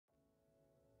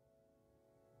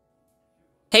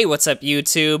Hey, what's up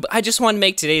YouTube? I just want to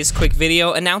make today's quick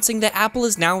video announcing that Apple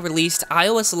has now released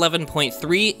iOS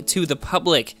 11.3 to the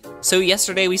public. So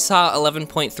yesterday we saw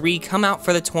 11.3 come out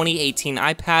for the 2018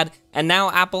 iPad, and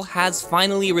now Apple has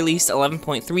finally released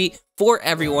 11.3 for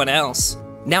everyone else.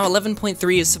 Now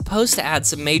 11.3 is supposed to add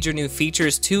some major new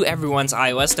features to everyone's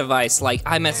iOS device, like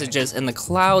iMessages in the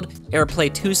cloud,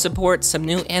 AirPlay 2 support, some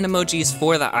new Animojis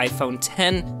for the iPhone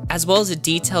X, as well as a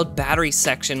detailed battery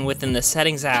section within the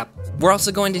settings app. We're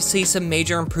also going to see some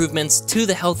major improvements to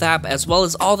the health app, as well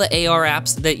as all the AR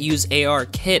apps that use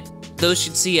ARKit. Those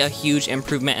should see a huge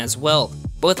improvement as well.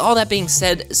 But with all that being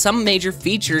said, some major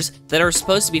features that are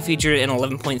supposed to be featured in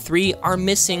 11.3 are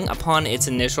missing upon its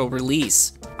initial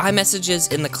release.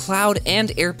 iMessages in the cloud and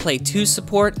AirPlay 2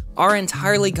 support are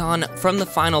entirely gone from the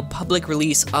final public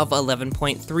release of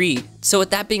 11.3. So with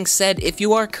that being said, if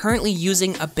you are currently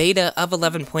using a beta of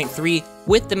 11.3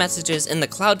 with the messages in the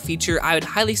cloud feature, I would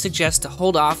highly suggest to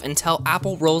hold off until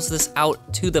Apple rolls this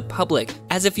out to the public,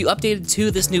 as if you updated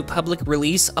to this new public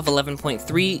release of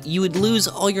 11.3, you would lose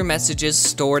all your messages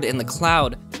stored in the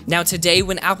cloud. Now today,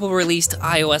 when Apple released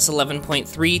iOS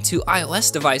 11.3 to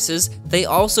iOS devices, they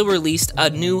also released a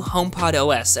new HomePod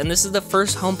OS, and this is the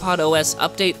first HomePod OS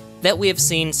update that we have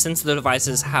seen since the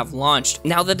devices have launched.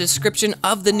 Now the description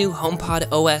of the new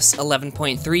HomePod OS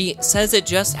 11.3 says it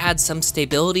just adds some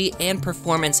stability and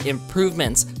performance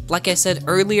improvements. Like I said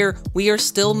earlier, we are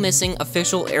still missing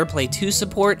official AirPlay 2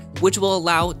 support, which will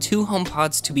allow two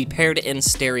HomePods to be paired in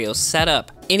stereo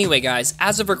setup. Anyway guys,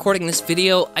 as of recording this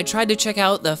video, I tried to check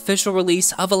out the official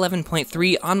release of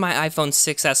 11.3 on my iPhone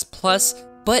 6s Plus,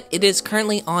 but it is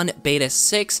currently on beta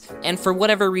 6, and for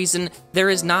whatever reason, there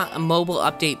is not a mobile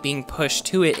update being pushed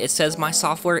to it. It says my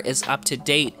software is up to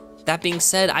date. That being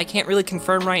said, I can't really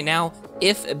confirm right now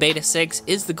if beta 6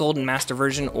 is the golden master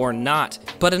version or not,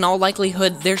 but in all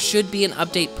likelihood, there should be an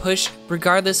update push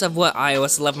regardless of what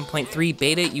iOS 11.3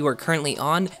 beta you are currently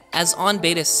on, as on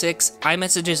beta 6,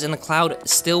 iMessages in the cloud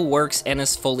still works and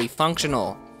is fully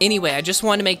functional. Anyway, I just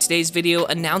wanted to make today's video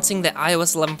announcing that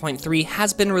iOS 11.3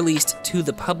 has been released to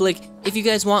the public. If you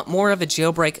guys want more of a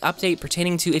jailbreak update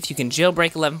pertaining to if you can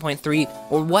jailbreak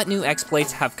 11.3 or what new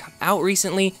exploits have come out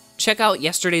recently, check out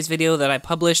yesterday's video that I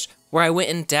published where I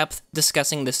went in depth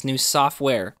discussing this new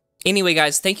software. Anyway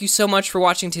guys, thank you so much for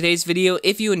watching today's video.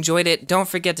 If you enjoyed it, don't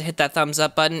forget to hit that thumbs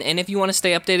up button, and if you want to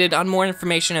stay updated on more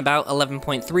information about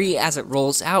 11.3 as it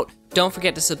rolls out, don't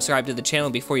forget to subscribe to the channel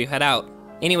before you head out.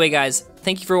 Anyway guys,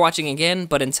 thank you for watching again,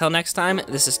 but until next time,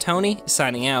 this is Tony,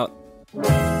 signing out.